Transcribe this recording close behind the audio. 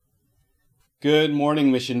Good morning,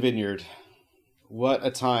 Mission Vineyard. What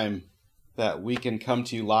a time that we can come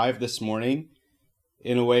to you live this morning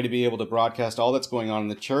in a way to be able to broadcast all that's going on in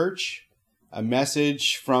the church, a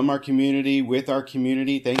message from our community, with our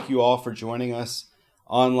community. Thank you all for joining us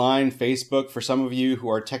online, Facebook. For some of you who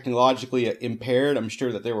are technologically impaired, I'm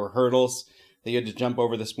sure that there were hurdles that you had to jump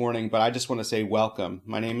over this morning, but I just want to say welcome.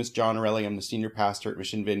 My name is John Orelli. I'm the senior pastor at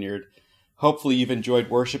Mission Vineyard. Hopefully you've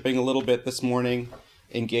enjoyed worshiping a little bit this morning,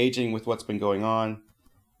 engaging with what's been going on.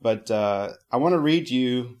 But I want to read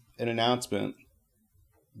you an announcement.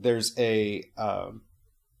 There's a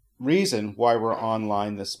reason why we're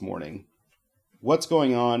online this morning. What's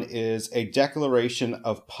going on is a declaration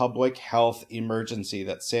of public health emergency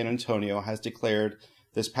that San Antonio has declared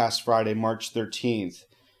this past Friday, March 13th.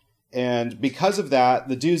 And because of that,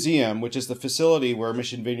 the Duseum, which is the facility where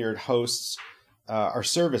Mission Vineyard hosts our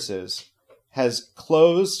services, has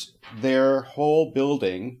closed their whole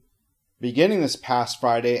building beginning this past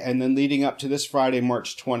Friday and then leading up to this Friday,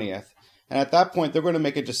 March 20th. And at that point, they're going to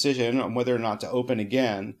make a decision on whether or not to open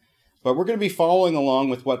again. But we're going to be following along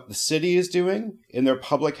with what the city is doing in their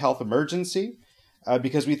public health emergency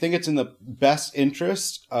because we think it's in the best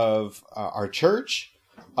interest of our church,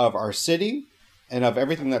 of our city, and of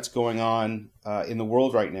everything that's going on in the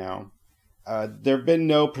world right now. There have been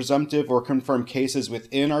no presumptive or confirmed cases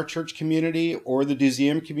within our church community or the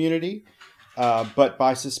Duseum community, but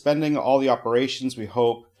by suspending all the operations, we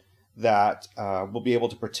hope that we'll be able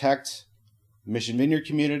to protect Mission Vineyard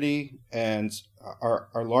community and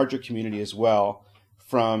our larger community as well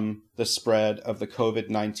from the spread of the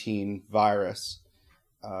COVID-19 virus.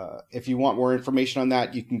 If you want more information on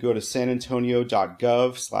that, you can go to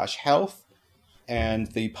sanantonio.gov/health, and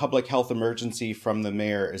the public health emergency from the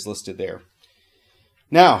mayor is listed there.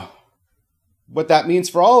 Now, what that means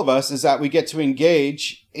for all of us is that we get to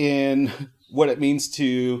engage in what it means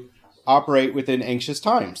to operate within anxious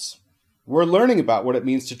times. We're learning about what it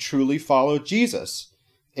means to truly follow Jesus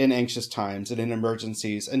in anxious times and in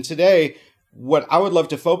emergencies. And today, what I would love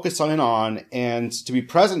to focus on and to be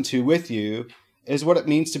present to with you is what it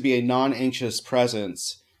means to be a non-anxious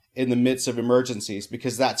presence in the midst of emergencies,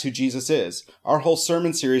 because that's who Jesus is. Our whole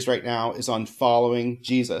sermon series right now is on following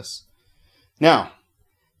Jesus. Now,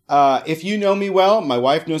 if you know me well, my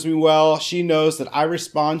wife knows me well, she knows that I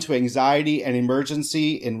respond to anxiety and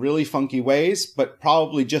emergency in really funky ways, but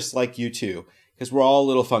probably just like you too, because we're all a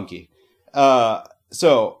little funky.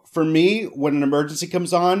 So for me, when an emergency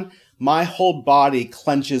comes on, my whole body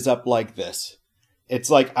clenches up like this. It's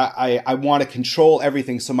like I want to control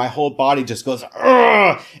everything, so my whole body just goes,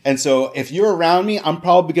 "Argh!" And so if you're around me, I'm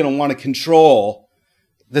probably going to want to control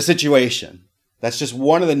the situation. That's just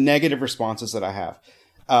one of the negative responses that I have.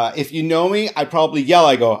 If you know me, I probably yell,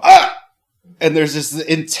 I go, "Ah!" And there's this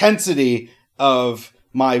intensity of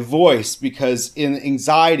my voice because in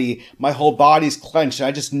anxiety, my whole body's clenched. And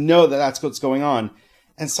I just know that that's what's going on.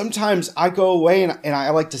 And sometimes I go away and I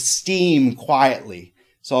like to steam quietly.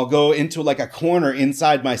 So I'll go into like a corner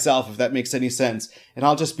inside myself, if that makes any sense. And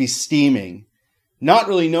I'll just be steaming, not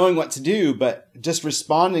really knowing what to do, but just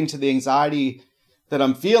responding to the anxiety that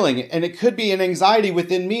I'm feeling. And it could be an anxiety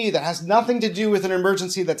within me that has nothing to do with an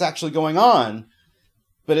emergency that's actually going on,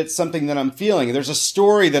 but it's something that I'm feeling. There's a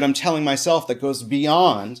story that I'm telling myself that goes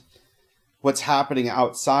beyond what's happening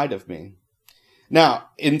outside of me. Now,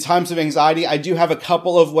 in times of anxiety, I do have a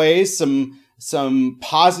couple of ways, some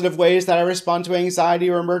positive ways that I respond to anxiety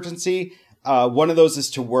or emergency. One of those is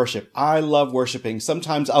to worship. I love worshiping.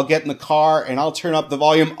 Sometimes I'll get in the car and I'll turn up the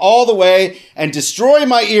volume all the way and destroy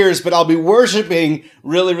my ears, but I'll be worshiping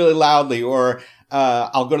really, really loudly. Or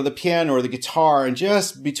I'll go to the piano or the guitar and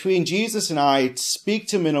just between Jesus and I speak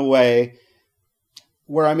to him in a way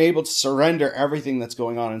where I'm able to surrender everything that's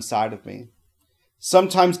going on inside of me.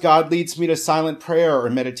 Sometimes God leads me to silent prayer or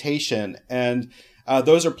meditation, and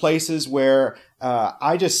those are places where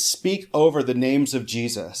I just speak over the names of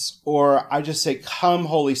Jesus, or I just say, "Come,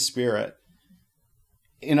 Holy Spirit,"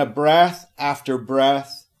 in a breath after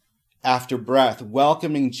breath after breath,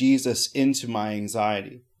 welcoming Jesus into my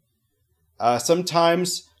anxiety.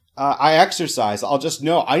 Sometimes I exercise. I'll just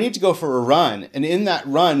know I need to go for a run, and in that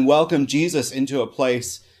run, welcome Jesus into a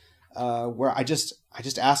place where I just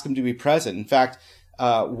ask him to be present. In fact,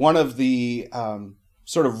 one of the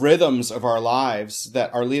sort of rhythms of our lives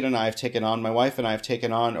that Arlene and I have taken on, my wife and I have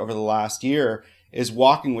taken on over the last year, is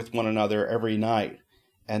walking with one another every night.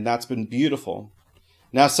 And that's been beautiful.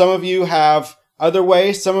 Now, some of you have other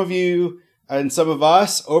ways. Some of you and some of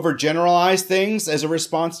us overgeneralize things as a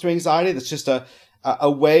response to anxiety. That's just a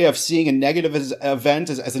way of seeing a negative event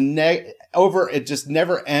as it just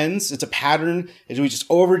never ends. It's a pattern. We just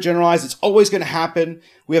overgeneralize. It's always going to happen.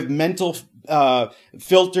 We have mental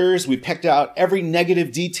filters. We picked out every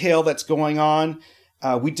negative detail that's going on.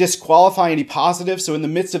 We disqualify any positive. So in the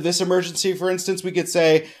midst of this emergency, for instance, we could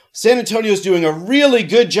say, San Antonio's doing a really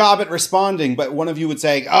good job at responding. But one of you would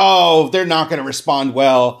say, oh, they're not going to respond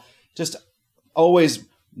well. Just always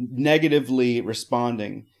negatively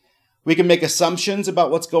responding. We can make assumptions about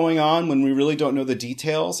what's going on when we really don't know the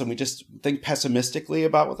details, and we just think pessimistically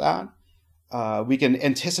about that. We can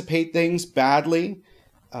anticipate things badly.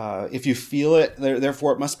 If you feel it,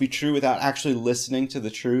 therefore it must be true without actually listening to the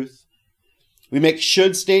truth. We make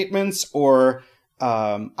should statements, or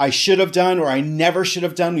I should have done, or I never should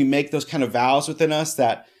have done. We make those kind of vows within us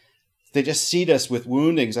that they just seed us with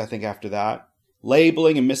woundings, I think, after that.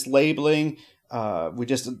 Labeling and mislabeling. We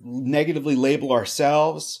just negatively label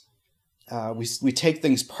ourselves. We take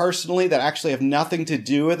things personally that actually have nothing to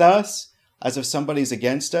do with us, as if somebody's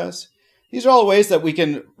against us. These are all ways that we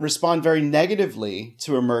can respond very negatively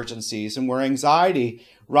to emergencies, and where anxiety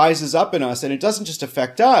rises up in us, and it doesn't just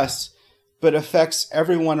affect us, but affects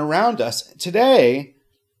everyone around us. Today,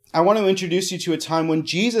 I want to introduce you to a time when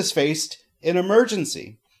Jesus faced an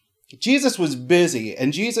emergency. Jesus was busy,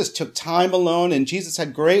 and Jesus took time alone, and Jesus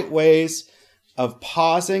had great ways of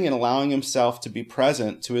pausing and allowing himself to be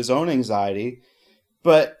present to his own anxiety.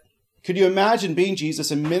 But could you imagine being Jesus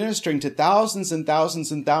and ministering to thousands and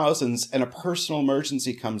thousands and thousands, and a personal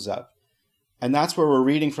emergency comes up? And that's where we're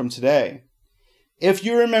reading from today. If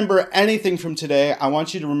you remember anything from today, I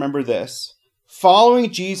want you to remember this.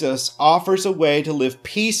 Following Jesus offers a way to live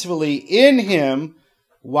peacefully in him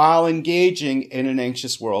while engaging in an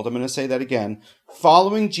anxious world. I'm going to say that again.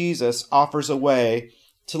 Following Jesus offers a way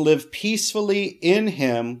to live peacefully in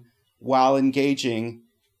him while engaging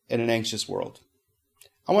in an anxious world.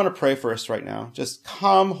 I want to pray for us right now. Just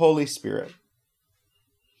come, Holy Spirit.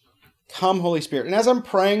 Come, Holy Spirit. And as I'm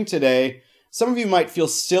praying today, some of you might feel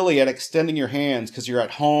silly at extending your hands because you're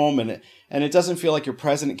at home and it doesn't feel like you're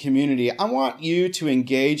present in community. I want you to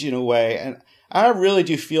engage in a way, and I really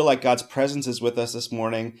do feel like God's presence is with us this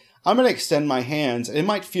morning. I'm going to extend my hands. It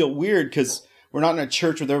might feel weird because we're not in a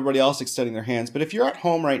church with everybody else extending their hands. But if you're at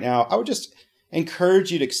home right now, I would just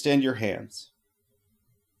encourage you to extend your hands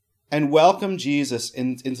and welcome Jesus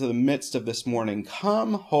into the midst of this morning.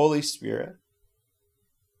 Come, Holy Spirit.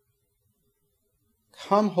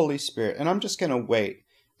 Come, Holy Spirit. And I'm just going to wait.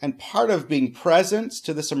 And part of being present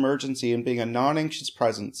to this emergency and being a non-anxious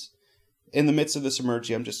presence in the midst of this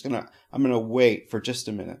emergency, I'm going to wait for just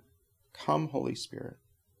a minute. Come, Holy Spirit.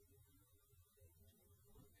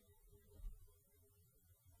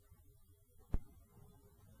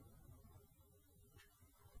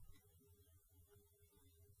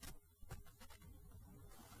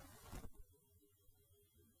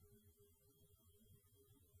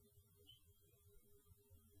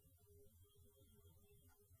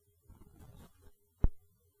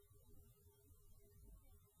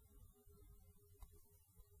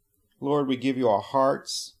 Lord, we give you our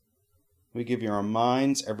hearts. We give you our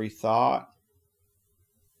minds, every thought.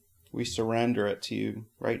 We surrender it to you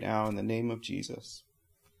right now in the name of Jesus.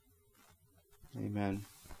 Amen.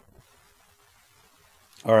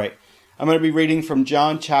 All right. I'm going to be reading from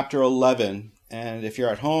John chapter 11. And if you're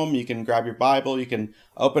at home, you can grab your Bible. You can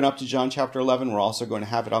open up to John chapter 11. We're also going to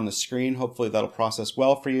have it on the screen. Hopefully that'll process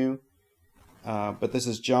well for you. But this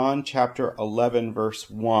is John chapter 11, verse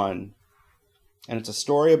 1. And it's a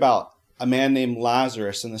story about a man named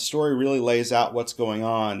Lazarus. And the story really lays out what's going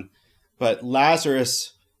on. But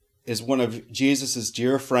Lazarus is one of Jesus's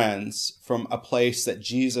dear friends from a place that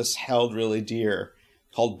Jesus held really dear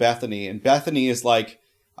called Bethany. And Bethany is like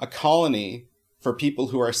a colony for people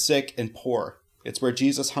who are sick and poor. It's where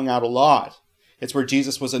Jesus hung out a lot. It's where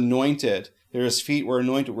Jesus was anointed. His feet were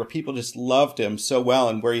anointed, where people just loved him so well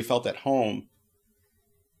and where he felt at home.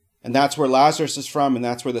 And that's where Lazarus is from, and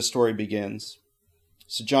that's where the story begins.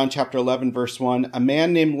 So John chapter 11, verse 1, a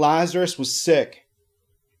man named Lazarus was sick.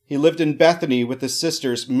 He lived in Bethany with his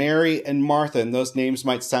sisters, Mary and Martha, and those names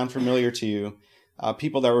might sound familiar to you,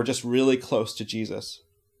 people that were just really close to Jesus.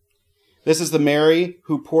 This is the Mary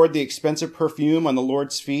who poured the expensive perfume on the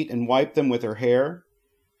Lord's feet and wiped them with her hair.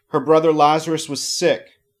 Her brother Lazarus was sick.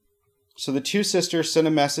 So the two sisters sent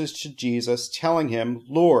a message to Jesus telling him,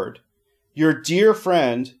 Lord, your dear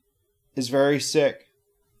friend is very sick.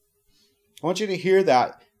 I want you to hear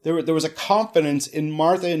that. There was a confidence in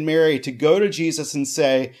Martha and Mary to go to Jesus and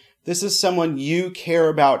say, this is someone you care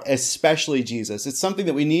about, especially Jesus. It's something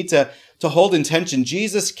that we need to hold in tension.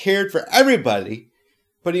 Jesus cared for everybody,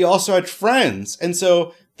 but he also had friends. And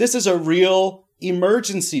so this is a real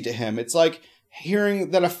emergency to him. It's like hearing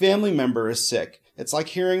that a family member is sick. It's like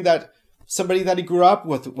hearing that somebody that he grew up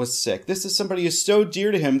with was sick. This is somebody who's so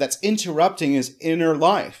dear to him that's interrupting his inner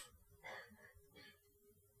life.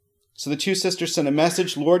 So the two sisters sent a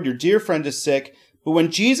message, Lord, your dear friend is sick. But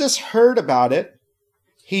when Jesus heard about it,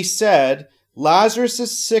 he said,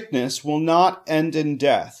 Lazarus' sickness will not end in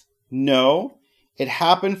death. No, it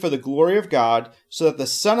happened for the glory of God, so that the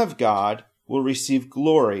Son of God will receive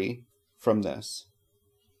glory from this.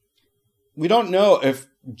 We don't know if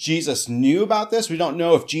Jesus knew about this. We don't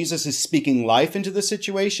know if Jesus is speaking life into the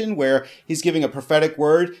situation where he's giving a prophetic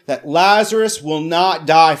word that Lazarus will not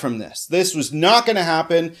die from this. This was not going to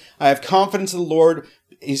happen. I have confidence in the Lord.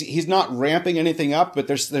 He's not ramping anything up, but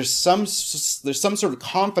there's some sort of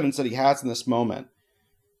confidence that he has in this moment.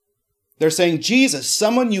 They're saying, Jesus,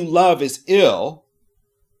 someone you love is ill.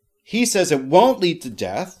 He says it won't lead to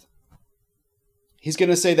death. He's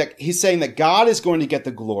saying that God is going to get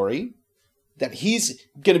the glory, that he's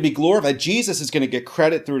going to be glorified. Jesus is going to get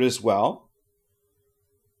credit through it as well.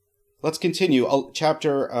 Let's continue.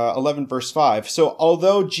 Chapter 11, verse 5. So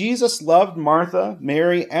although Jesus loved Martha,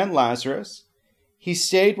 Mary, and Lazarus, he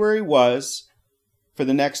stayed where he was for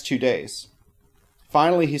the next 2 days.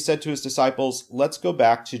 Finally, he said to his disciples, let's go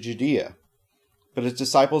back to Judea. But his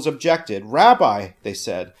disciples objected. Rabbi, they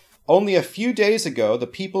said, only a few days ago, the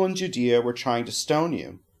people in Judea were trying to stone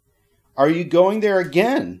you. Are you going there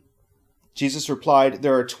again? Jesus replied,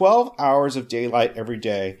 there are 12 hours of daylight every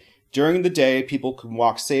day. During the day, people can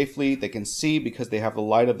walk safely. They can see because they have the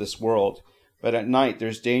light of this world. But at night,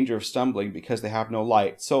 there's danger of stumbling because they have no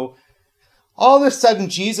light. So all of a sudden,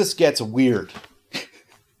 Jesus gets weird.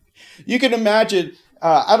 You can imagine,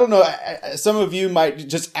 I don't know, some of you might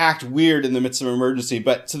just act weird in the midst of an emergency,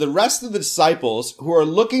 but to the rest of the disciples who are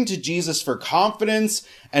looking to Jesus for confidence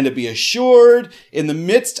and to be assured in the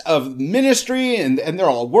midst of ministry, and they're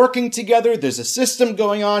all working together, there's a system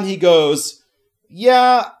going on, he goes,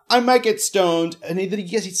 yeah, I might get stoned. And he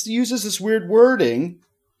uses this weird wording.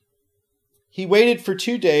 He waited for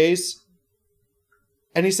 2 days.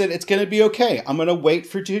 And he said, it's going to be okay. I'm going to wait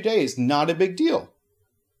for 2 days. Not a big deal.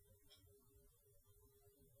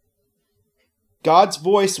 God's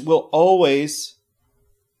voice will always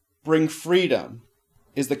bring freedom,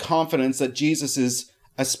 is the confidence that Jesus is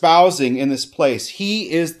espousing in this place.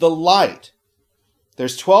 He is the light.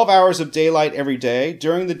 There's 12 hours of daylight every day.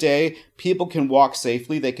 During the day, people can walk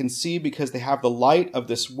safely. They can see because they have the light of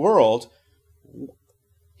this world.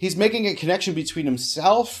 He's making a connection between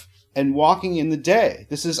himself and walking in the day.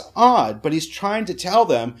 This is odd, but he's trying to tell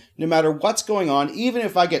them, no matter what's going on, even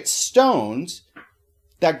if I get stoned,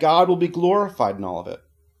 that God will be glorified in all of it.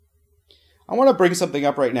 I want to bring something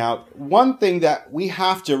up right now. One thing that we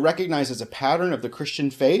have to recognize as a pattern of the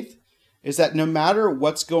Christian faith is that no matter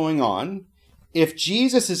what's going on, if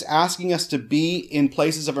Jesus is asking us to be in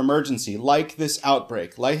places of emergency, like this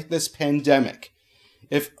outbreak, like this pandemic,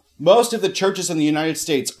 if most of the churches in the United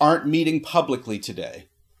States aren't meeting publicly today,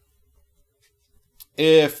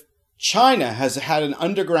 if China has had an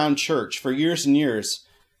underground church for years and years,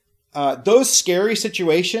 those scary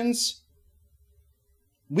situations,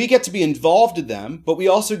 we get to be involved in them, but we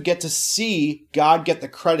also get to see God get the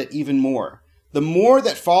credit even more. The more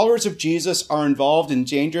that followers of Jesus are involved in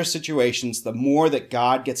dangerous situations, the more that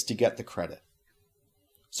God gets to get the credit.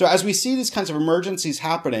 So as we see these kinds of emergencies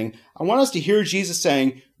happening, I want us to hear Jesus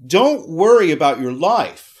saying, don't worry about your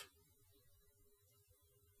life.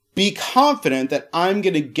 Be confident that I'm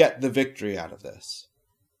going to get the victory out of this.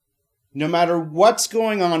 No matter what's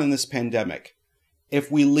going on in this pandemic,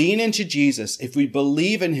 if we lean into Jesus, if we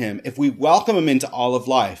believe in him, if we welcome him into all of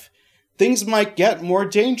life, things might get more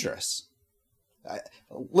dangerous.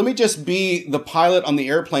 Let me just be the pilot on the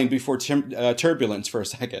airplane before turbulence for a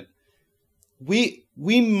second. We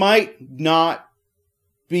might not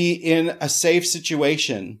be in a safe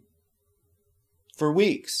situation for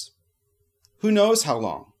weeks. Who knows how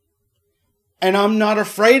long? And I'm not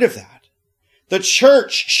afraid of that. The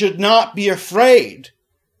church should not be afraid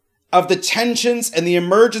of the tensions and the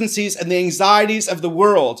emergencies and the anxieties of the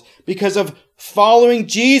world. Because of following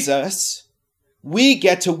Jesus, we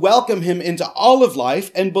get to welcome him into all of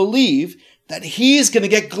life and believe that he's going to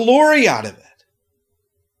get glory out of it.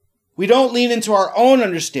 We don't lean into our own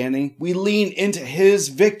understanding. We lean into his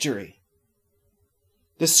victory.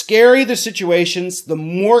 The scarier the situations, the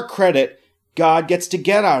more credit God gets to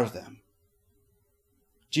get out of them.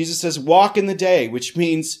 Jesus says, walk in the day, which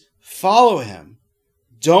means follow him.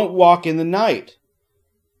 Don't walk in the night.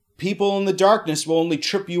 People in the darkness will only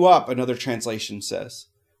trip you up, another translation says.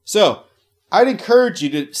 So, I'd encourage you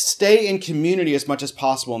to stay in community as much as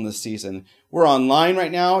possible in this season. We're online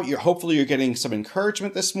right now. Hopefully you're getting some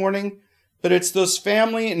encouragement this morning. But it's those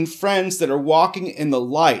family and friends that are walking in the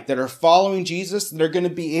light, that are following Jesus, that are going to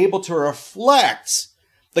be able to reflect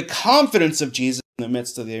the confidence of Jesus in the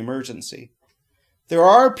midst of the emergency. There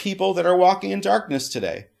are people that are walking in darkness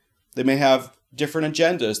today. They may have different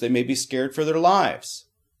agendas. They may be scared for their lives.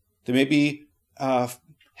 They may be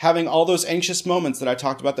having all those anxious moments that I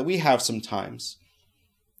talked about that we have sometimes.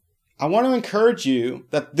 I want to encourage you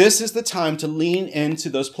that this is the time to lean into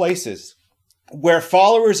those places where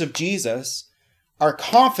followers of Jesus are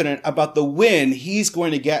confident about the win he's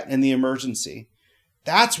going to get in the emergency.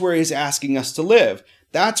 That's where he's asking us to live.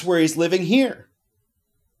 That's where he's living here.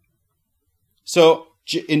 So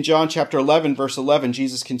in John chapter 11, verse 11,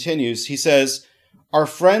 Jesus continues. He says, "Our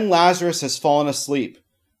friend Lazarus has fallen asleep,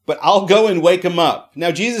 but I'll go and wake him up."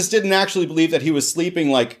 Now, Jesus didn't actually believe that he was sleeping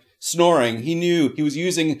like snoring. He knew he was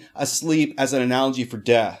using asleep as an analogy for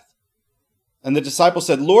death. And the disciples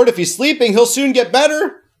said, "Lord, if he's sleeping, he'll soon get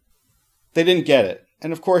better." They didn't get it.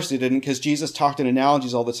 And of course they didn't, because Jesus talked in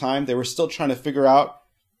analogies all the time. They were still trying to figure out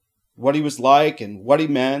what he was like and what he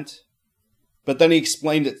meant. But then he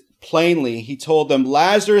explained it plainly. He told them,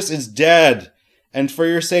 "Lazarus is dead. And for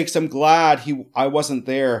your sakes, I'm glad I wasn't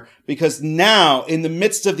there. Because now, in the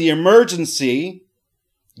midst of the emergency,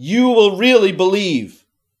 you will really believe.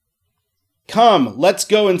 Come, let's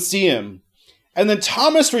go and see him." And then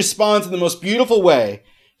Thomas responds in the most beautiful way.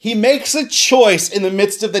 He makes a choice in the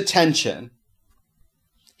midst of the tension.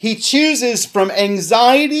 He chooses from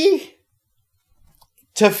anxiety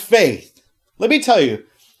to faith. Let me tell you,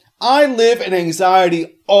 I live in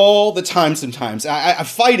anxiety all the time sometimes. I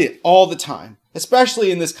fight it all the time, especially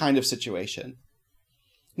in this kind of situation.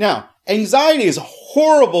 Now, anxiety is a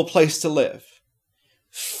horrible place to live.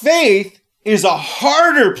 Faith is a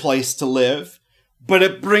harder place to live, but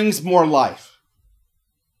it brings more life.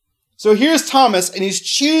 So here's Thomas, and he's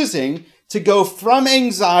choosing to go from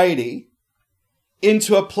anxiety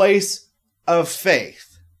into a place of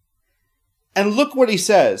faith. And look what he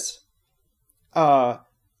says.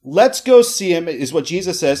 Let's go see him, is what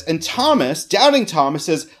Jesus says. And Thomas, doubting Thomas,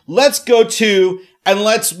 says, let's go too, and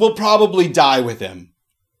we'll probably die with him.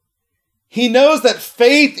 He knows that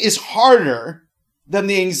faith is harder than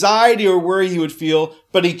the anxiety or worry he would feel,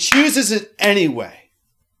 but he chooses it anyway.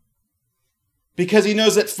 Because he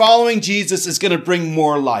knows that following Jesus is going to bring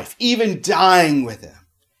more life. Even dying with him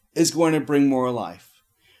is going to bring more life.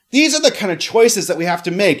 These are the kind of choices that we have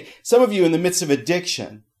to make. Some of you in the midst of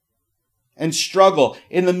addiction and struggle,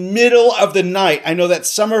 in the middle of the night, I know that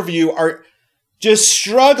some of you are just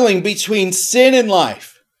struggling between sin and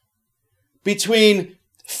life, between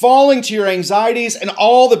falling to your anxieties and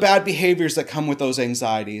all the bad behaviors that come with those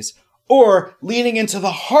anxieties, or leaning into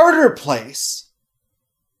the harder place.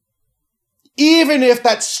 Even if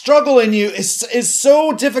that struggle in you is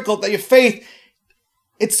so difficult that your faith,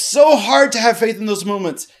 it's so hard to have faith in those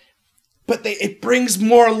moments, but it brings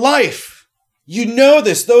more life. You know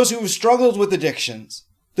this, those who have struggled with addictions,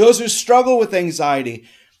 those who struggle with anxiety,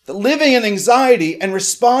 that living in anxiety and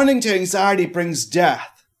responding to anxiety brings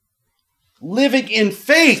death. Living in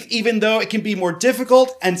faith, even though it can be more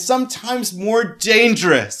difficult and sometimes more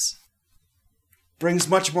dangerous, brings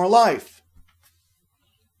much more life.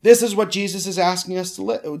 This is what Jesus is asking us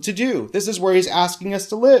to do. This is where he's asking us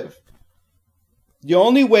to live. The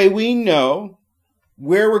only way we know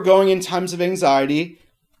where we're going in times of anxiety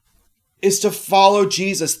is to follow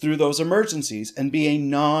Jesus through those emergencies and be a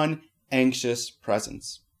non-anxious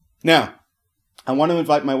presence. Now, I want to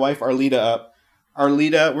invite my wife, Arlita, up.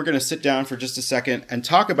 Arlita, we're going to sit down for just a second and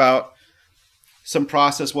talk about some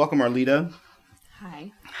process. Welcome, Arlita.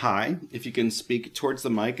 Hi. Hi. If you can speak towards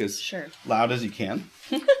the mic as loud as you can,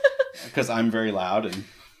 because I'm very loud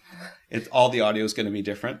and all the audio is going to be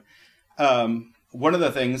different. One of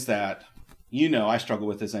the things that I struggle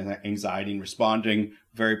with is anxiety and responding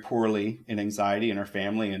very poorly in anxiety in our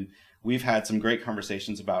family. And we've had some great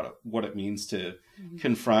conversations about what it means to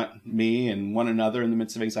confront me and one another in the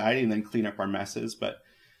midst of anxiety and then clean up our messes. But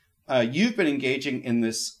you've been engaging in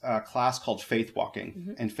this class called Faith Walking.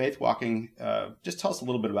 Mm-hmm. And Faith Walking, just tell us a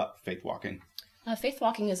little bit about Faith Walking. Faith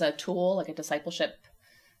Walking is a tool, like a discipleship,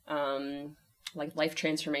 like life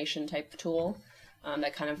transformation type tool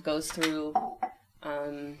that kind of goes through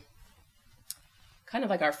kind of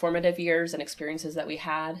like our formative years and experiences that we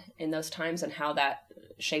had in those times and how that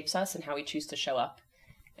shapes us and how we choose to show up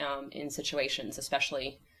in situations,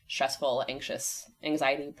 especially stressful, anxious,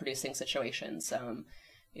 anxiety-producing situations.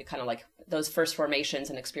 Kind of like those first formations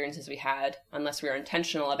and experiences we had, unless we were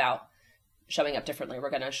intentional about showing up differently, we're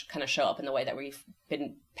going to kind of show up in the way that we've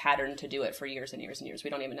been patterned to do it for years and years and years. We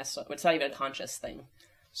don't even necessarily, it's not even a conscious thing.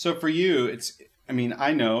 So for you,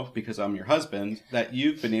 I know because I'm your husband that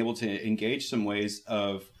you've been able to engage some ways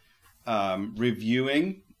of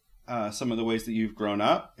reviewing some of the ways that you've grown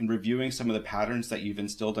up and reviewing some of the patterns that you've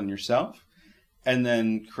instilled on yourself, and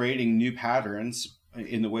then creating new patterns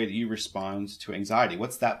in the way that you respond to anxiety.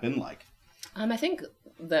 What's that been like? I think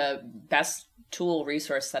the best tool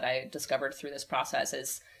resource that I discovered through this process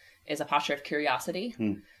is a posture of curiosity.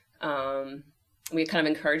 We kind of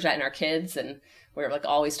encourage that in our kids, and we're like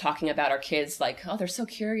always talking about our kids like, oh, they're so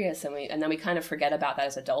curious, and then we kind of forget about that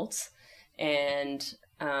as adults. And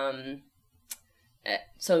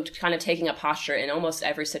so kind of taking a posture in almost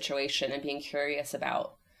every situation and being curious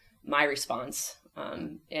about my response,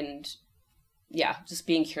 and just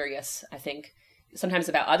being curious, I think, sometimes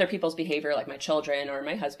about other people's behavior, like my children or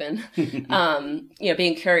my husband,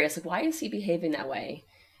 being curious, like, why is he behaving that way?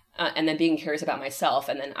 And then being curious about myself,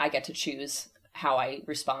 and then I get to choose how I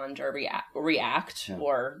respond or react.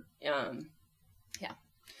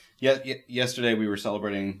 Yesterday we were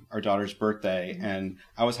celebrating our daughter's birthday, and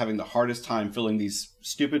I was having the hardest time filling these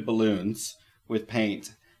stupid balloons with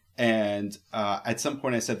paint. And at some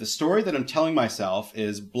point I said, the story that I'm telling myself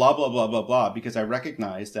is blah, blah, blah, blah, blah, because I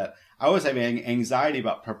recognized that I was having anxiety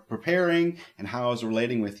about preparing and how I was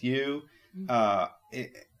relating with you.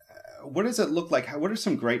 What does it look like? What are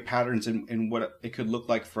some great patterns in what it could look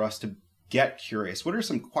like for us to get curious? What are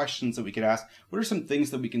some questions that we could ask? What are some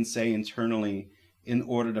things that we can say internally in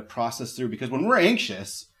order to process through? Because when we're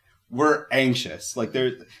anxious. Like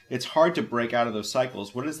it's hard to break out of those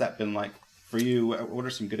cycles. What has that been like for you? What are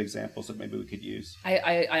some good examples that maybe we could use?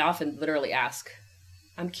 I often literally ask,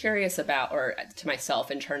 I'm curious about, or to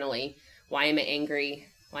myself internally, why am I angry?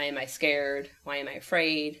 Why am I scared? Why am I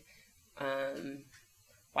afraid?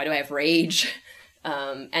 Why do I have rage?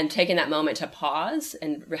 And taking that moment to pause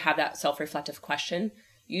and have that self-reflective question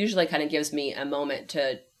usually kind of gives me a moment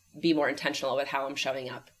to be more intentional with how I'm showing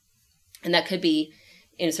up. And that could be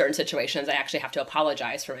in certain situations, I actually have to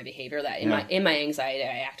apologize for my behavior, that in my anxiety,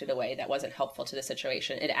 I acted a way that wasn't helpful to the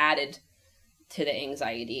situation. It added to the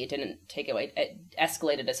anxiety. It didn't take away, it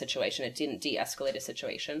escalated a situation. It didn't de-escalate a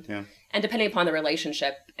situation. Yeah. And depending upon the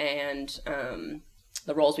relationship and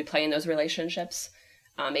the roles we play in those relationships,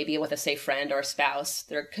 maybe with a safe friend or a spouse,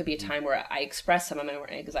 there could be a time where I express some of my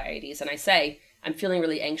anxieties and I say, I'm feeling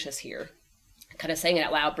really anxious here. Kind of saying it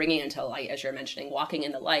out loud, bringing it into light, as you're mentioning, walking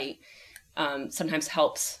in the light, sometimes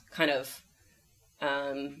helps kind of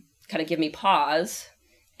give me pause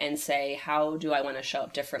and say, how do I want to show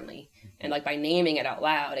up differently? And like by naming it out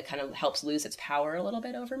loud, it kind of helps lose its power a little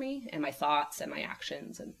bit over me and my thoughts and my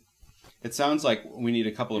actions. And it sounds like we need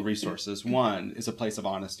a couple of resources. One is a place of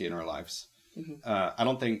honesty in our lives. Mm-hmm.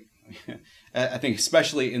 I think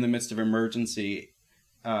especially in the midst of emergency,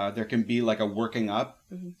 there can be like a working up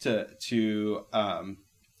to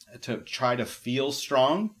try to feel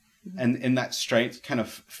strong, and in that strength, kind of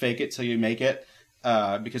fake it till you make it,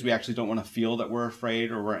 because we actually don't want to feel that we're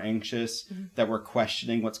afraid or we're anxious, that we're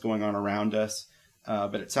questioning what's going on around us.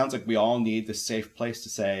 But it sounds like we all need this safe place to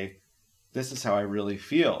say, this is how I really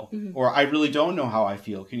feel, or I really don't know how I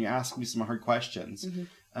feel. Can you ask me some hard questions?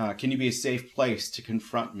 Can you be a safe place to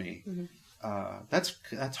confront me?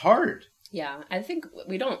 That's hard. Yeah, I think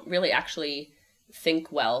we don't really actually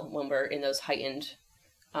think well when we're in those heightened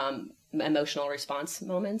emotional response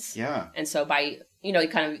moments. Yeah. And so by,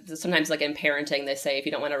 kind of sometimes like in parenting, they say if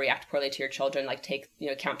you don't want to react poorly to your children, like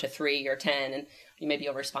count to 3 or 10 and maybe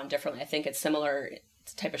you'll respond differently. I think it's similar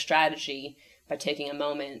type of strategy by taking a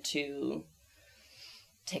moment to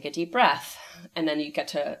take a deep breath. And then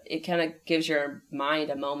it kind of gives your mind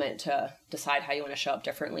a moment to decide how you want to show up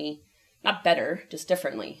differently. Not better, just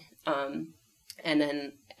differently. And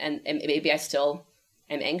maybe I still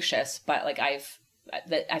am anxious, but like I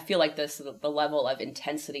feel like the level of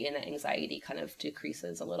intensity in the anxiety kind of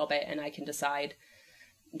decreases a little bit, and I can decide,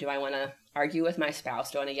 do I want to argue with my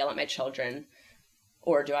spouse? Do I want to yell at my children?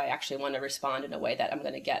 Or do I actually want to respond in a way that I'm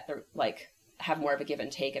going to have more of a give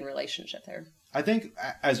and take in relationship there? I think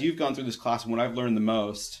as you've gone through this class, and what I've learned the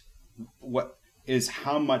most, what is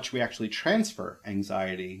how much we actually transfer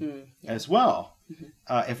anxiety as well.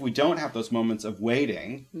 If we don't have those moments of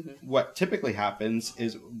waiting, what typically happens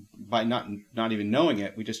is by not even knowing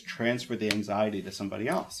it, we just transfer the anxiety to somebody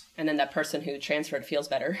else. And then that person who transferred feels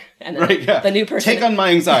better. And then the new person... Take on my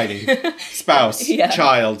anxiety. Spouse,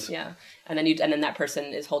 child. Yeah. And then that person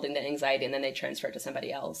is holding the anxiety and then they transfer it to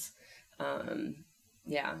somebody else. And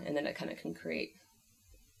then it kind of can create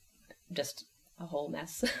just a whole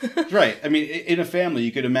mess. Right. I mean, in a family,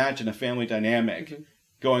 you could imagine a family dynamic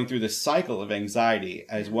going through this cycle of anxiety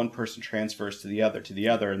as one person transfers to the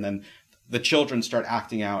other, and then the children start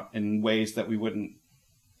acting out in ways that we wouldn't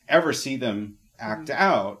ever see them act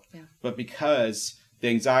out, Yeah. but because the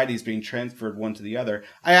anxiety is being transferred one to the other.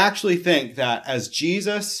 I actually think that as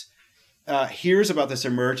Jesus hears about this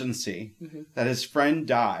emergency, that his friend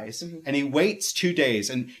dies, and he waits 2 days,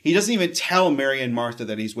 and he doesn't even tell Mary and Martha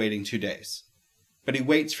that he's waiting 2 days, but he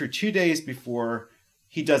waits for 2 days before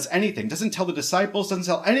he does anything, doesn't tell the disciples, doesn't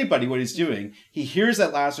tell anybody what he's doing. He hears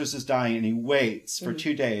that Lazarus is dying, and he waits for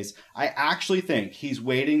 2 days. I actually think he's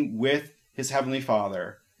waiting with his Heavenly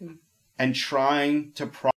Father and trying to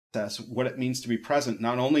process what it means to be present,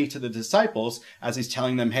 not only to the disciples, as he's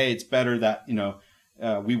telling them, hey, it's better that,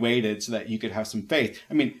 we waited so that you could have some faith.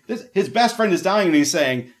 I mean, his best friend is dying, and he's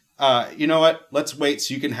saying, you know what, let's wait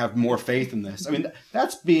so you can have more faith in this. I mean,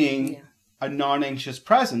 that's being a non-anxious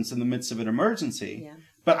presence in the midst of an emergency. Yeah.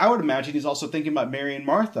 But I would imagine he's also thinking about Mary and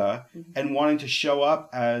Martha and wanting to show up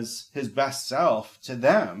as his best self to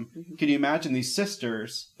them. Can you imagine these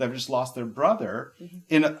sisters that have just lost their brother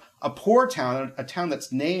in a poor town, a town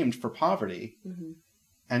that's named for poverty,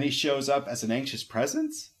 and he shows up as an anxious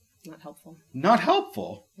presence? Not helpful. Not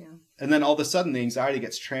helpful. Yeah. And then all of a sudden the anxiety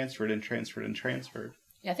gets transferred and transferred and transferred.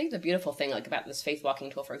 Yeah, I think the beautiful thing about this faith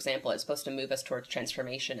walking tool, for example, it's supposed to move us towards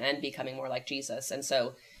transformation and becoming more like Jesus. And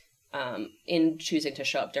so in choosing to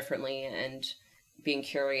show up differently and being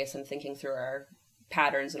curious and thinking through our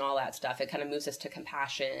patterns and all that stuff, it kind of moves us to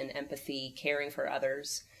compassion, empathy, caring for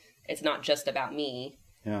others. It's not just about me.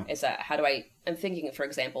 Yeah. It's I'm thinking, for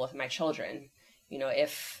example, of my children,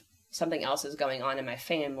 if something else is going on in my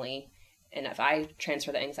family, and if I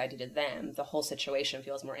transfer the anxiety to them, the whole situation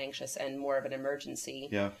feels more anxious and more of an emergency.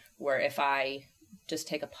 Yeah. Where if I just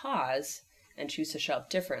take a pause and choose to show up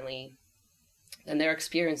differently, then their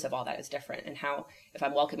experience of all that is different. And how, if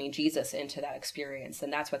I'm welcoming Jesus into that experience, then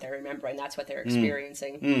that's what they're remembering, that's what they're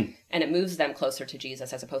experiencing. And it moves them closer to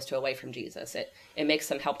Jesus as opposed to away from Jesus. It makes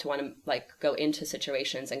them help to want to go into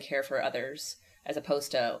situations and care for others as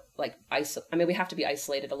opposed to we have to be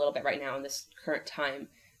isolated a little bit right now in this current time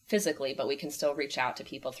physically, but we can still reach out to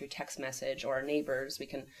people through text message or our neighbors. We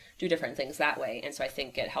can do different things that way. And so I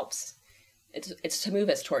think it helps. It's to move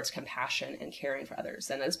us towards compassion and caring for others.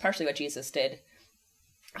 And that's partially what Jesus did.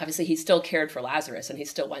 Obviously, he still cared for Lazarus and he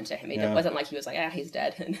still went to him. It wasn't like he was like, he's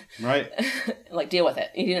dead. And right. deal with it.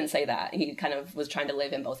 He didn't say that. He kind of was trying to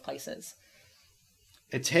live in both places.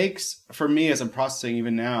 It takes, for me as I'm processing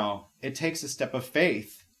even now, it takes a step of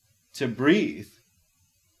faith to breathe.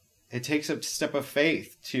 It takes a step of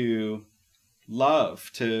faith to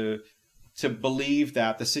love, to believe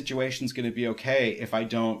that the situation's going to be okay if I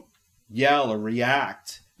don't yell or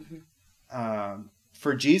react.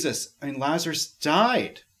 For Jesus, Lazarus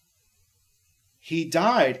died. He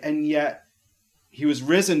died, and yet he was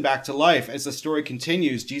risen back to life. As the story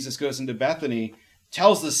continues, Jesus goes into Bethany,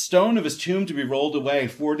 tells the stone of his tomb to be rolled away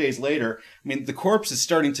 4 days later. The corpse is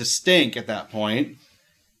starting to stink at that point.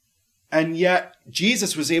 And yet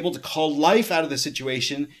Jesus was able to call life out of the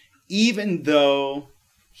situation, even though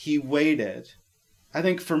he waited. I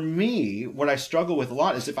think for me, what I struggle with a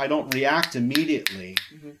lot is if I don't react immediately,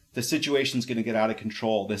 the situation's going to get out of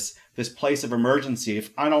control. This place of emergency,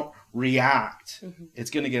 if I don't react,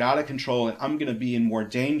 it's going to get out of control and I'm going to be in more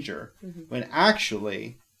danger. When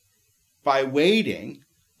actually, by waiting,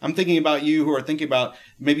 I'm thinking about you who are thinking about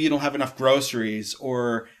maybe you don't have enough groceries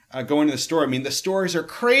or going to the store. The stores are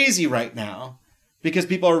crazy right now because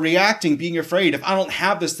people are reacting, being afraid. If I don't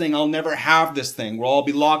have this thing, I'll never have this thing. We'll all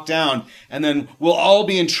be locked down and then we'll all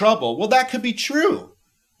be in trouble. Well, that could be true.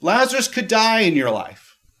 Lazarus could die in your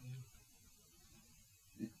life.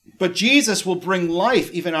 But Jesus will bring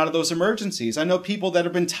life even out of those emergencies. I know people that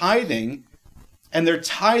have been tithing, and they're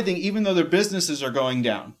tithing even though their businesses are going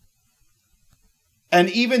down. And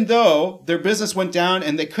even though their business went down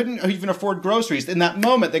and they couldn't even afford groceries, in that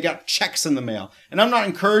moment they got checks in the mail. And I'm not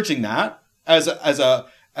encouraging that as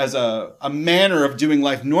a manner of doing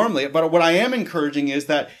life normally. But what I am encouraging is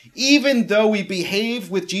that even though we behave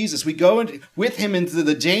with Jesus, we go with him into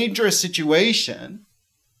the dangerous situation,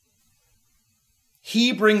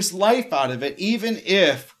 he brings life out of it, even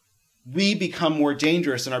if we become more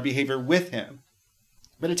dangerous in our behavior with him.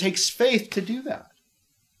 But it takes faith to do that.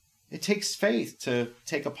 It takes faith to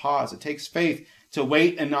take a pause. It takes faith to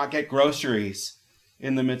wait and not get groceries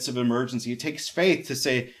in the midst of emergency. It takes faith to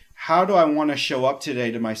say, how do I want to show up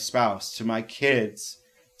today to my spouse, to my kids,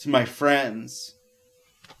 to my friends,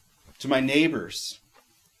 to my neighbors?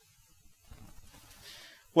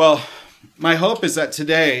 Well, my hope is that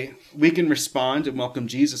today we can respond and welcome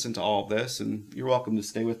Jesus into all of this. And you're welcome to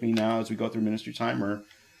stay with me now as we go through ministry time.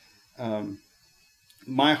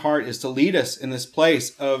 My heart is to lead us in this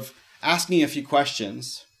place of asking a few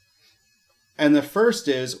questions And the first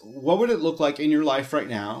is, what would it look like in your life right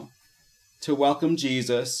now to welcome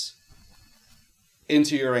Jesus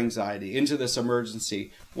into your anxiety, into this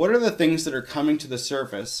emergency? What are the things that are coming to the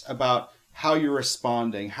surface about how you're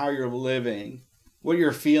responding, how you're living, what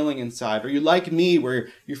you're feeling inside? Are you like me where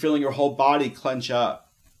you're feeling your whole body clench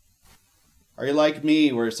up? Are you like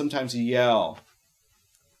me where sometimes you yell?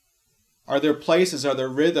 Are there places, are there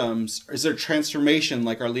rhythms, is there transformation,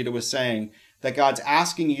 like Arlita was saying, that God's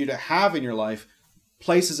asking you to have in your life?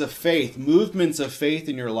 Places of faith, movements of faith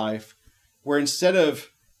in your life, where instead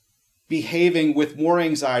of behaving with more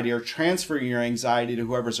anxiety or transferring your anxiety to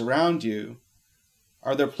whoever's around you,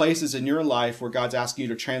 are there places in your life where God's asking you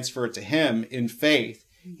to transfer it to Him in faith,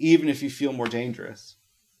 even if you feel more dangerous?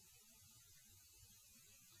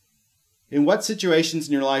 In what situations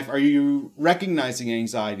in your life are you recognizing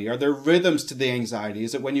anxiety? Are there rhythms to the anxiety?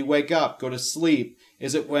 Is it when you wake up, go to sleep?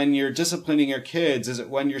 Is it when you're disciplining your kids? Is it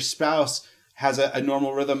when your spouse has a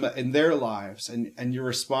normal rhythm in their lives and you're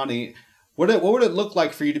responding? What would it look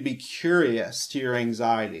like for you to be curious to your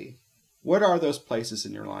anxiety? What are those places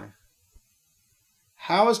in your life?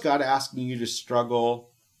 How is God asking you to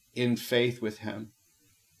struggle in faith with Him?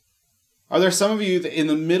 Are there some of you that in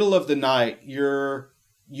the middle of the night,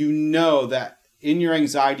 you know that in your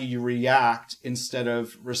anxiety you react instead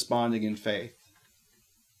of responding in faith?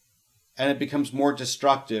 And it becomes more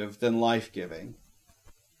destructive than life-giving.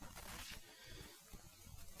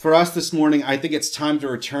 For us this morning, I think it's time to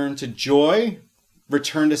return to joy,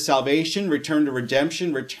 return to salvation, return to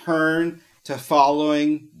redemption, return to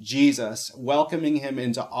following Jesus, welcoming Him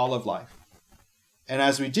into all of life. And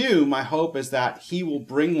as we do, my hope is that He will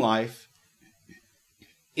bring life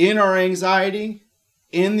in our anxiety,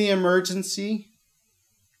 in the emergency,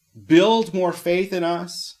 build more faith in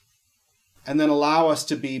us, and then allow us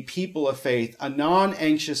to be people of faith, a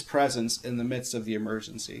non-anxious presence in the midst of the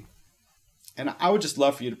emergency. And I would just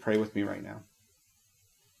love for you to pray with me right now.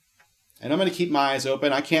 And I'm going to keep my eyes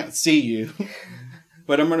open. I can't see you,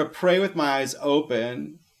 but I'm going to pray with my eyes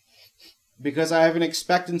open because I have an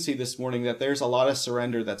expectancy this morning that there's a lot of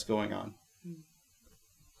surrender that's going on.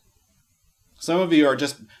 Some of you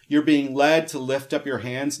you're being led to lift up your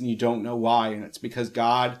hands and you don't know why. And it's because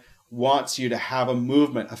God wants you to have a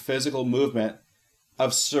movement, a physical movement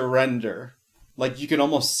of surrender. Like you can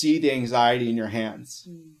almost see the anxiety in your hands.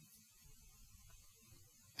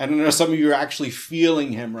 And I know some of you are actually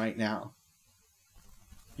feeling Him right now.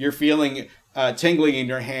 You're feeling tingling in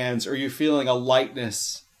your hands, or you're feeling a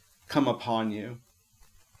lightness come upon you.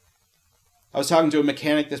 I was talking to a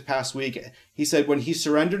mechanic this past week. He said when he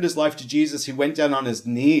surrendered his life to Jesus, he went down on his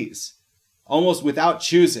knees, almost without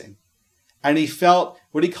choosing. And he felt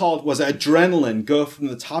what he called was adrenaline go from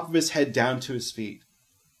the top of his head down to his feet.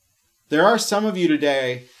 There are some of you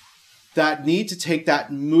today that need to take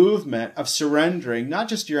that movement of surrendering, not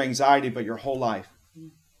just your anxiety, but your whole life.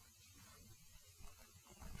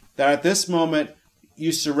 That at this moment,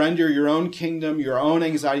 you surrender your own kingdom, your own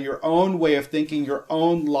anxiety, your own way of thinking, your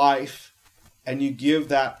own life, and you give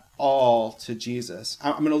that all to Jesus.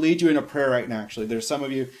 I'm going to lead you in a prayer right now, actually. There's some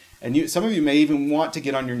of you, and some of you may even want to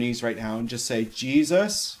get on your knees right now and just say,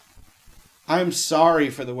 Jesus, I'm sorry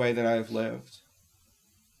for the way that I've lived.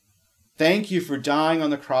 Thank you for dying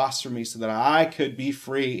on the cross for me so that I could be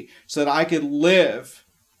free, so that I could live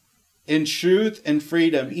in truth and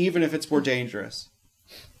freedom, even if it's more dangerous.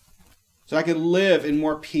 So I could live in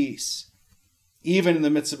more peace, even in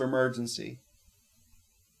the midst of emergency.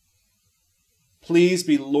 Please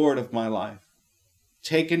be Lord of my life.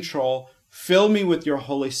 Take control. Fill me with your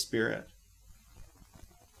Holy Spirit.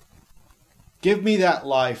 Give me that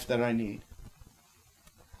life that I need.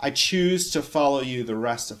 I choose to follow you the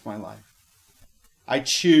rest of my life. I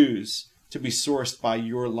choose to be sourced by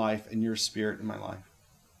your life and your Spirit in my life.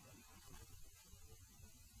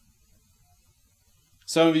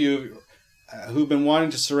 Some of you who've been wanting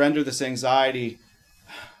to surrender this anxiety,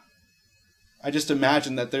 I just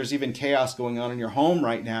imagine that there's even chaos going on in your home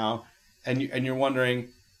right now, and you're wondering,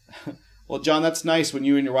 well, John, that's nice when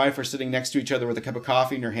you and your wife are sitting next to each other with a cup of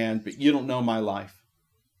coffee in your hand, but you don't know my life.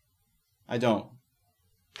 I don't.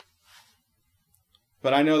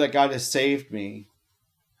 But I know that God has saved me.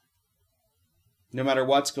 No matter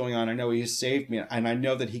what's going on, I know He has saved me, and I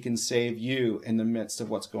know that He can save you in the midst of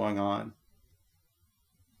what's going on.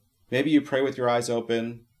 Maybe you pray with your eyes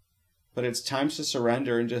open, but it's time to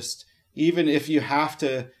surrender and just, even if you have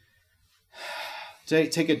to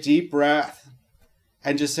take a deep breath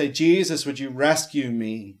and just say, Jesus, would you rescue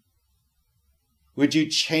me? Would you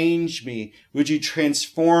change me? Would you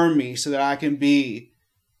transform me so that I can be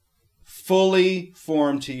fully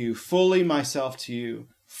formed to you, fully myself to you,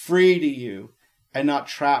 free to you, and not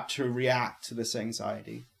trapped to react to this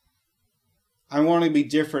anxiety. I want to be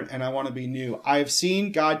different and I want to be new. I have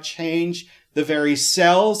seen God change the very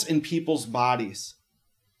cells in people's bodies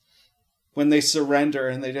when they surrender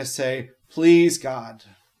and they just say, please, God.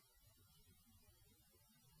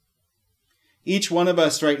 Each one of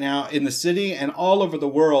us right now in the city and all over the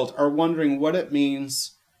world are wondering what it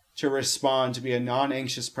means to respond, to be a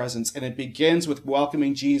non-anxious presence. And it begins with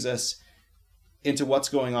welcoming Jesus into what's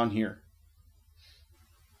going on here.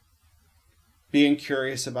 Being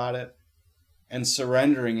curious about it and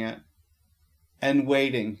surrendering it and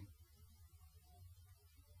waiting.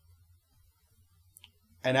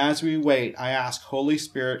 And as we wait, I ask, Holy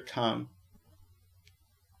Spirit, come.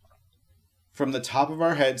 From the top of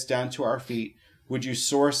our heads down to our feet, would you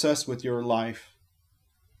source us with your life?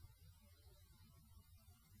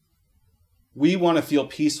 We want to feel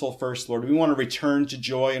peaceful first, Lord. We want to return to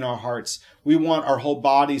joy in our hearts. We want our whole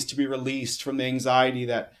bodies to be released from the anxiety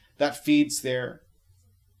that feeds there.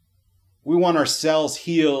 We want our cells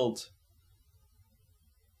healed.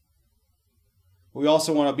 We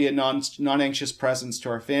also want to be a non-anxious presence to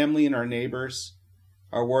our family and our neighbors,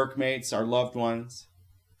 our workmates, our loved ones.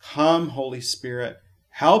 Come, Holy Spirit,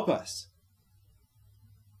 help us.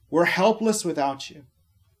 We're helpless without you.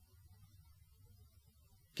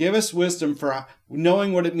 Give us wisdom for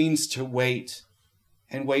knowing what it means to wait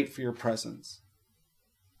and wait for your presence.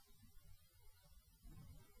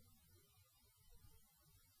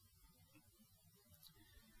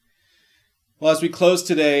 Well, as we close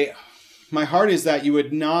today, my heart is that you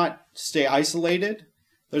would not stay isolated.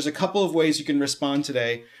 There's a couple of ways you can respond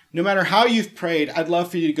today. No matter how you've prayed, I'd love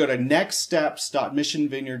for you to go to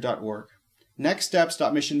nextsteps.missionvineyard.org.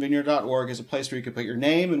 Nextsteps.missionvineyard.org is a place where you can put your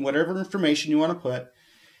name and whatever information you want to put.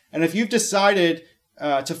 And if you've decided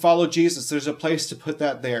to follow Jesus, there's a place to put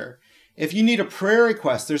that there. If you need a prayer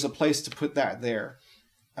request, there's a place to put that there.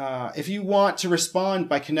 If you want to respond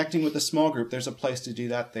by connecting with a small group, there's a place to do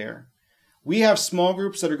that there. We have small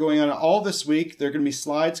groups that are going on all this week. There are going to be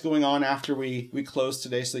slides going on after we close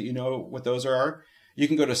today so that you know what those are. You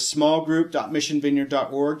can go to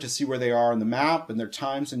smallgroup.missionvineyard.org to see where they are on the map and their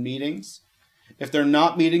times and meetings. If they're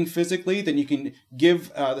not meeting physically, then you can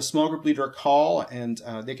give the small group leader a call and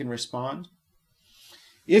they can respond.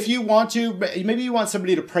 If you want to, maybe you want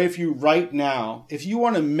somebody to pray for you right now. If you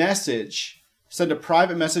want a message, send a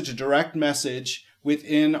private message, a direct message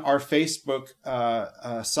within our Facebook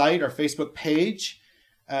site, our Facebook page.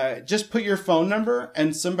 Just put your phone number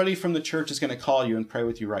and somebody from the church is going to call you and pray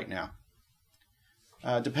with you right now.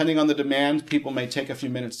 Depending on the demand, people may take a few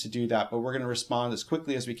minutes to do that, but we're going to respond as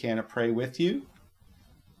quickly as we can and pray with you.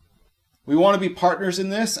 We want to be partners in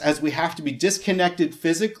this, as we have to be disconnected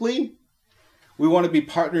physically. We want to be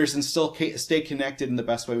partners and still stay connected in the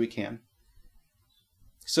best way we can.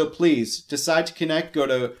 So please decide to connect. Go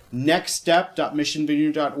to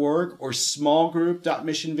nextstep.missionvineyard.org or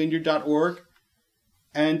smallgroup.missionvineyard.org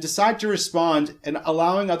and decide to respond, and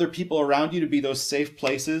allowing other people around you to be those safe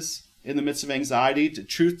places in the midst of anxiety, to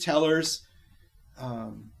truth tellers,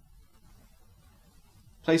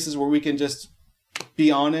 places where we can just be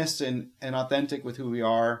honest and authentic with who we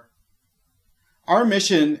are. Our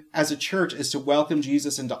mission as a church is to welcome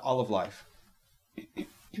Jesus into all of life.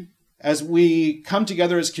 As we come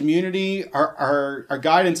together as community, our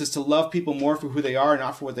guidance is to love people more for who they are,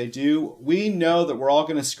 not for what they do. We know that we're all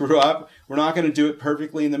going to screw up. We're not going to do it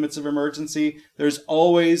perfectly in the midst of emergency. There's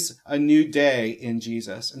always a new day in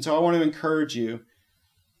Jesus. And so I want to encourage you,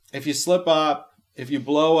 if you slip up, if you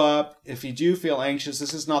blow up, if you do feel anxious,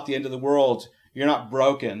 this is not the end of the world. You're not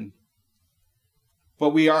broken. But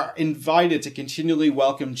we are invited to continually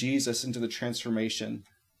welcome Jesus into the transformation,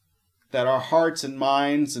 that our hearts and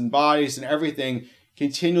minds and bodies and everything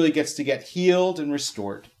continually gets to get healed and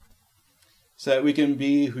restored so that we can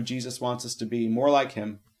be who Jesus wants us to be, more like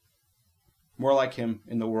him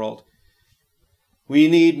in the world. We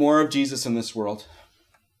need more of Jesus in this world.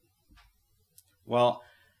 Well,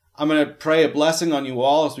 I'm going to pray a blessing on you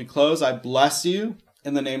all as we close. I bless you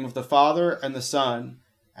in the name of the Father and the Son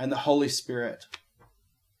and the Holy Spirit,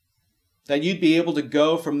 that you'd be able to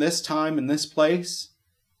go from this time and this place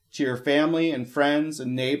to your family and friends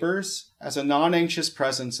and neighbors as a non-anxious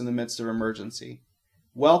presence in the midst of emergency,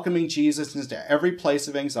 welcoming Jesus into every place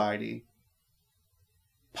of anxiety,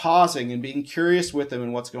 pausing and being curious with him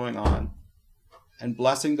in what's going on, and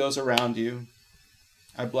blessing those around you.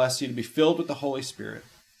 I bless you to be filled with the Holy Spirit.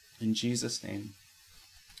 In Jesus' name,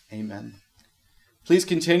 amen. Please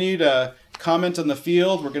continue to comment on the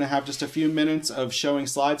field. We're going to have just a few minutes of showing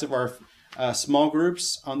slides of our small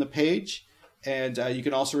groups on the page. And you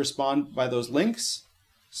can also respond by those links.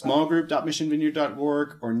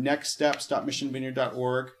 smallgroup.missionvineyard.org or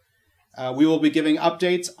nextsteps.missionvineyard.org. We will be giving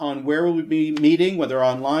updates on where we'll be meeting, whether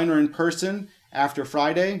online or in person, after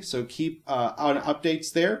Friday. So keep on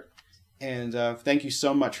updates there. And thank you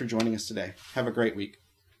so much for joining us today. Have a great week.